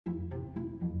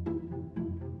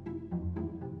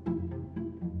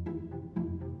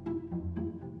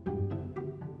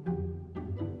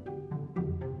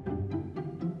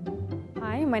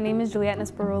my name is Juliette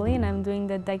Nesparoli and I'm doing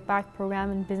the DEC BAC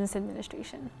program in Business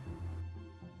Administration.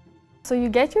 So you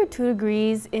get your 2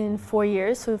 degrees in 4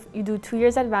 years, so if you do 2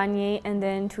 years at Vanier and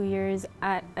then 2 years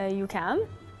at UQAM.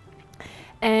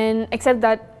 And except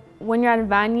that when you're at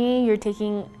Vanier, you're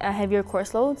taking a heavier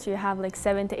course load, so you have like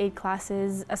 7 to 8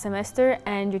 classes a semester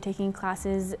and you're taking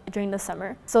classes during the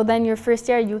summer. So then your first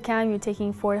year at UQAM, you're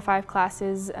taking 4 to 5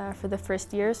 classes for the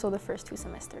first year, so the first 2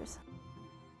 semesters.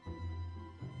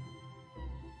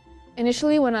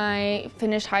 Initially, when I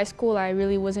finished high school, I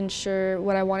really wasn't sure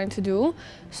what I wanted to do.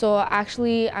 So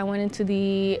actually, I went into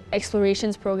the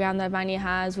explorations program that Vanier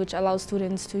has, which allows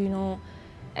students to,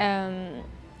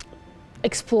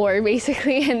 explore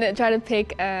basically and try to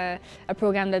pick a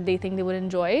program that they think they would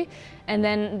enjoy. And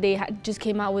then they just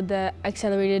came out with the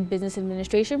accelerated business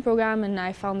administration program, and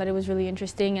I found that it was really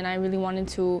interesting and I really wanted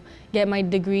to get my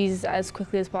degrees as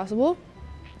quickly as possible.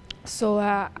 So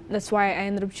that's why I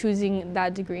ended up choosing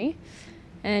that degree.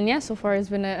 And yeah, so far it's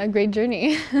been a great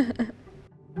journey.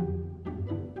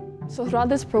 So throughout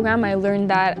this program, I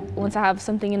learned that once I have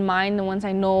something in mind and once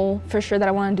I know for sure that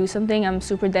I want to do something, I'm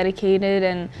super dedicated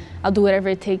and I'll do whatever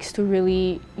it takes to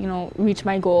really, reach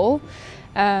my goal.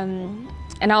 And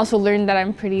I also learned that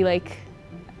I'm pretty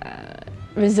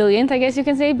resilient, I guess you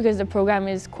can say, because the program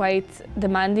is quite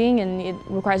demanding and it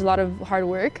requires a lot of hard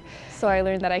work. So I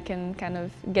learned that I can kind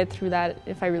of get through that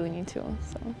if I really need to.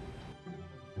 So.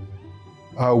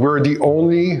 We're the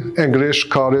only English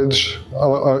college,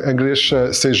 English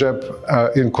cégep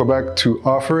in Quebec to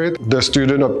offer it. The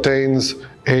student obtains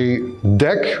a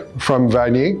DEC from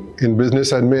Vanier in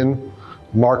Business Admin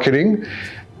Marketing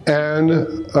and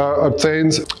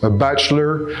obtains a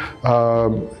Bachelor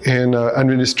in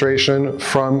Administration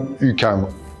from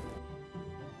UQAM.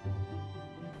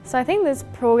 So I think this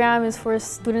program is for a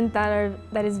student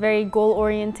that is very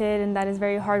goal-oriented and that is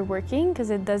very hard-working, because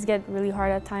it does get really hard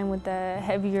at times with the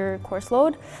heavier course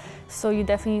load. So you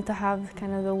definitely need to have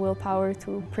kind of the willpower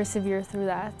to persevere through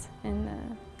that, and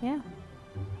yeah.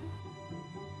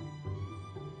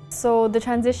 So the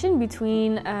transition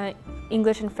between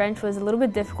English and French was a little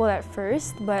bit difficult at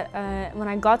first, but when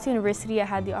I got to university, I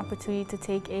had the opportunity to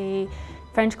take a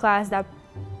French class that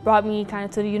brought me kind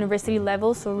of to the university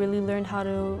level, so really learned how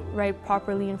to write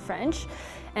properly in French.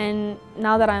 And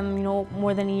now that I'm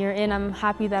more than a year in, I'm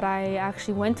happy that I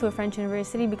actually went to a French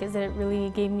university, because it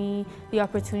really gave me the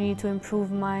opportunity to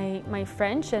improve my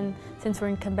French, and since we're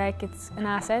in Quebec, it's an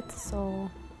asset.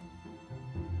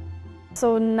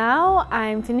 So now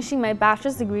I'm finishing my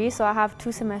bachelor's degree, so I have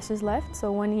 2 semesters left,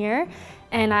 so 1 year.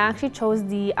 And I actually chose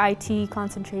the IT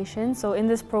concentration. So in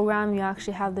this program, you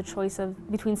actually have the choice of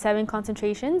between 7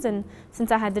 concentrations. And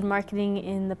since I had did marketing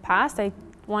in the past, I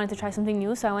wanted to try something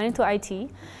new, so I went into IT.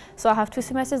 So I have 2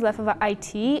 semesters left of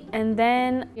IT, and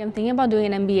then I'm thinking about doing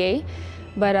an MBA.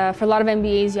 But for a lot of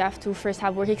MBAs, you have to first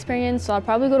have work experience. So I'll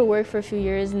probably go to work for a few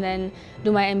years and then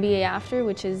do my MBA after,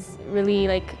 which is really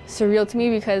surreal to me,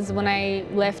 because when I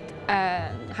left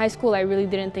high school, I really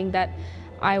didn't think that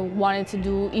I wanted to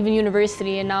do even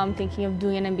university, and now I'm thinking of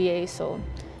doing an MBA, so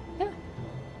yeah.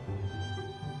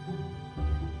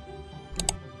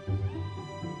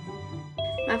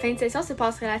 Ma fin de session se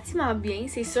passe relativement bien.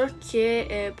 C'est sûr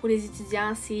que pour les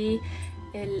étudiants, c'est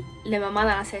le moment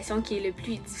dans la session qui est le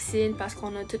plus difficile, parce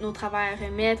qu'on a tous nos travaux à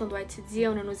remettre, on doit étudier,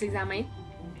 on a nos examens.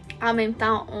 En même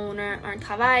temps, on a un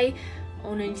travail,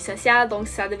 on a une vie sociale, donc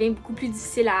ça devient beaucoup plus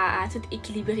difficile à tout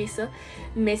équilibrer ça.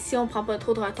 Mais si on prend pas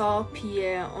trop de retard puis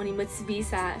on est motivé,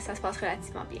 ça se passe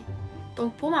relativement bien.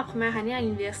 Donc pour ma première année à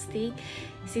l'université,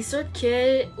 c'est sûr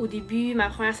qu'au début, ma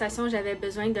première session, j'avais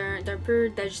besoin d'un peu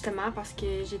d'ajustement, parce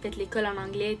que j'ai fait l'école en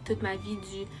anglais toute ma vie,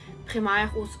 du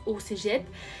primaire au cégep.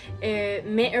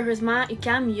 Mais heureusement,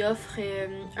 UQAM y offre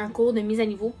un cours de mise à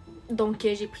niveau. Donc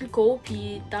j'ai pris le cours,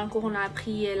 puis dans le cours on a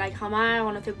appris la grammaire,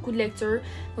 on a fait beaucoup de lectures,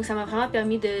 donc ça m'a vraiment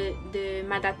permis de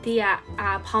m'adapter à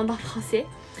apprendre en français.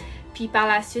 Puis par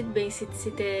la suite,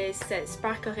 c'était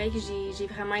super correct, j'ai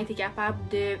vraiment été capable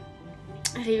de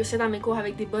réussir dans mes cours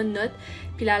avec des bonnes notes,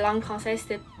 puis la langue française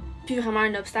c'était plus vraiment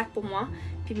un obstacle pour moi.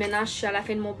 Puis maintenant je suis à la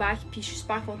fin de mon bac, puis je suis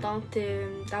super contente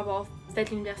d'avoir fait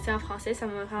l'université en français, ça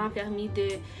m'a vraiment permis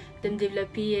de me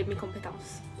développer mes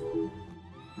compétences.